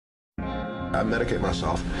I medicate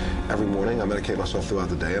myself every morning, I medicate myself throughout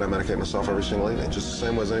the day, and I medicate myself every single evening, just the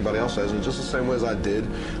same way as anybody else does, and just the same way as I did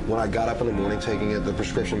when I got up in the morning taking the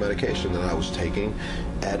prescription medication that I was taking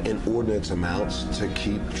at inordinate amounts to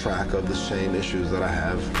keep track of the same issues that I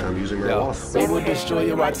have, and I'm using marijuana. We will destroy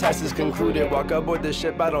you, our test is concluded. Walk up with the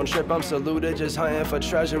ship, I don't trip, I'm saluted. Just hunting for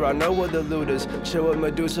treasure, I know what the loot is. Chill with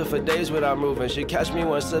Medusa for days without moving. She catch me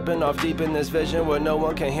when slipping off deep in this vision where no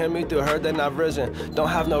one can hear me through her, then I've risen. Don't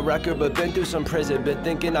have no record, but been through some prison. Been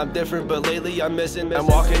thinking I'm different, but lately I'm missing. I'm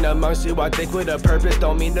walking amongst you, I think with a purpose.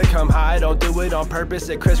 Don't mean to come high, don't do it on purpose.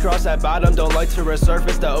 It crisscross at bottom, don't like to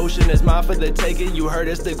resurface. The ocean is mine for the taking. You heard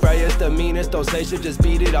it's the grayest, the meanest. Don't say shit, just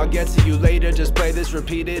beat it. I'll get to you later, just play this,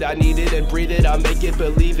 repeat it. I need it and breathe it, I'll make it,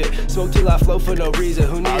 believe it. Smoke till I float for no reason.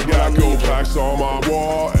 Who needs I got gold plaques on my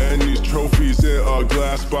wall and these trophies in a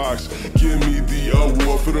glass box. Give me the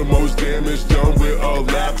award for the most damage done with a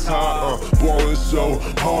laptop. Ballin' so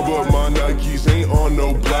hard, but my Nikes ain't on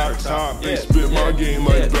no black top. They spit my game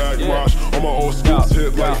like backwash on my old school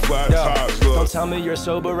tip like flat tops. Don't tell me you're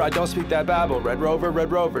sober, I don't speak that babble. Red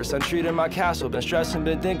Rover, sun treated my castle. Been stressing,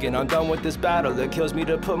 been thinking, I'm done with this battle. It kills me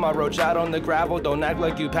to put my roach out on the gravel. Don't act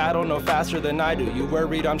like you paddle no faster than I do. You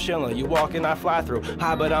worried, I'm chilling. You walking, I fly through.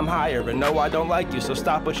 High, but I'm higher, and no, I don't like you. So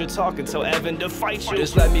stop what you're talking, tell Evan to fight you.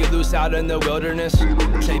 Just let me loose out in the wilderness.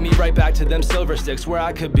 Take me right back to them silver sticks, where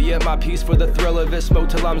I could be at my peace for the thrill of it. Smoke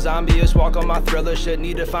till I'm zombie-ish, walk on my thriller shit.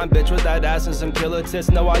 Need to find bitch with that ass and some killer tits.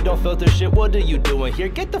 No, I don't filter shit. What are you doing here?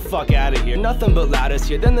 Get the fuck out of here. Nothing but lattice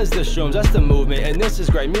here. Then there's the shrooms, that's the movement. And this is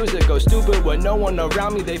great music. Go stupid with no one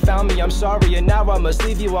around me. They found me, I'm sorry, and now I must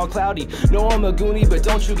leave you all cloudy. No, I'm a goonie, but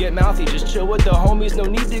don't you get mouthy. Just chill with the homies, no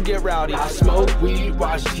need to get rowdy. I smoke weed,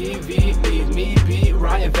 watch TV, leave me be.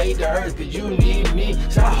 Ryan invade the earth, but you need me.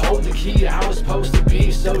 So I hold the key, I was supposed to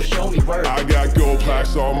be. So show me worth. I got gold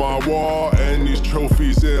plaques on my wall and these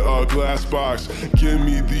trophies in a glass box. Give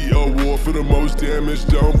me the award for the most damage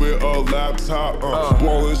done with a laptop.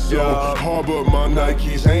 Ballin' so hard, but my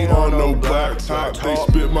Nikes ain't on no black top. They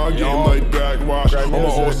spit my game like backwash on my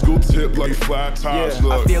old school tip like flat tops.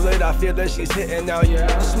 I feel it, I feel that she's hitting now,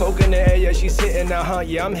 Smoke in the air, yeah, she's hitting now, huh?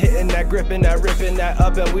 Yeah, I'm hitting that, gripping that, ripping that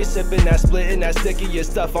up, and we sipping that, splitting that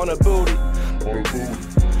stickiest stuff on a booty.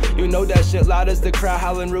 You know that shit loud as the crowd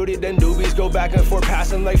howling Rudy. Then doobies go back and forth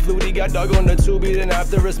passing like Flutie. Got dug on the tubie, then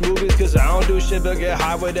after it's movies. Cause I don't do shit but get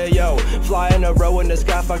high with it, yo. Fly in a row in the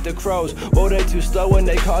sky, fuck the crows. Whoa, they too slow and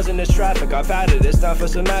they causing this traffic. I've had it, it's time for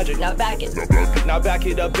some magic. Now back it. Now back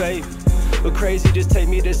it up, babe. But crazy, just take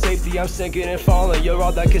me to safety. I'm sinking and falling, you're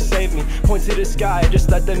all that can save me. Point to the sky, just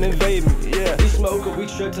let them invade me, yeah. We smoke or we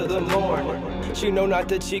trip to the morn. She know not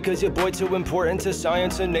to cheat cause your boy too important to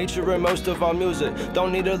science and nature and most of our music.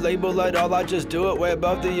 Don't need a label at all, I just do it way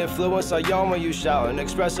above the influence I yawn when you shoutin'.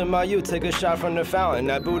 Expressing my youth, take a shot from the fountain.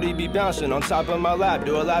 That booty be bouncing on top of my lap.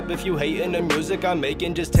 Do a lap if you hatin' the music I'm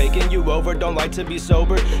making. Just taking you over, don't like to be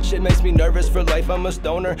sober. Shit makes me nervous for life, I'm a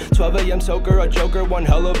stoner. 12 a.m. soaker, a joker, one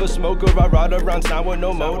hell of a smoker. I ride around town with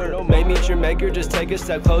no motor. May meet your maker, just take a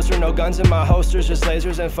step closer. No guns in my holsters, just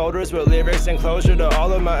lasers and folders with lyrics and closure to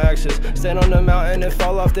all of my exes. Stand on the mountain and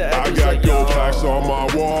fall off the edges. I got gold plaques on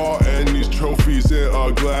my wall and these trophies in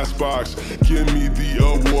a glass box. Give me the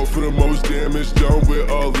award for the most damage done with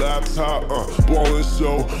a laptop. Ballin'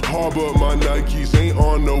 so hard, but my Nikes ain't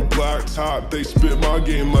on no black top. They spit my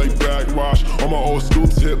game like backwash on my old school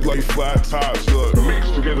tip like flat tops. Look.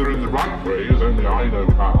 Mixed together in the right way, as only I know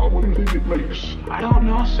how. What do you think it makes? I don't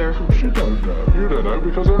know, sir. You don't know. You don't know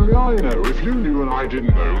because only I know. If you knew and I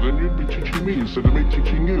didn't know, then you'd be teaching me instead of me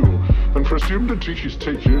teaching you. And for assumed to teach is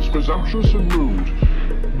teaching, it's presumptuous and rude.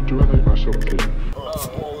 Do I make myself clear?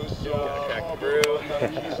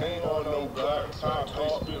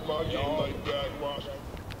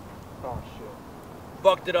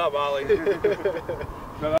 Fucked it up,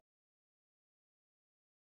 Ollie.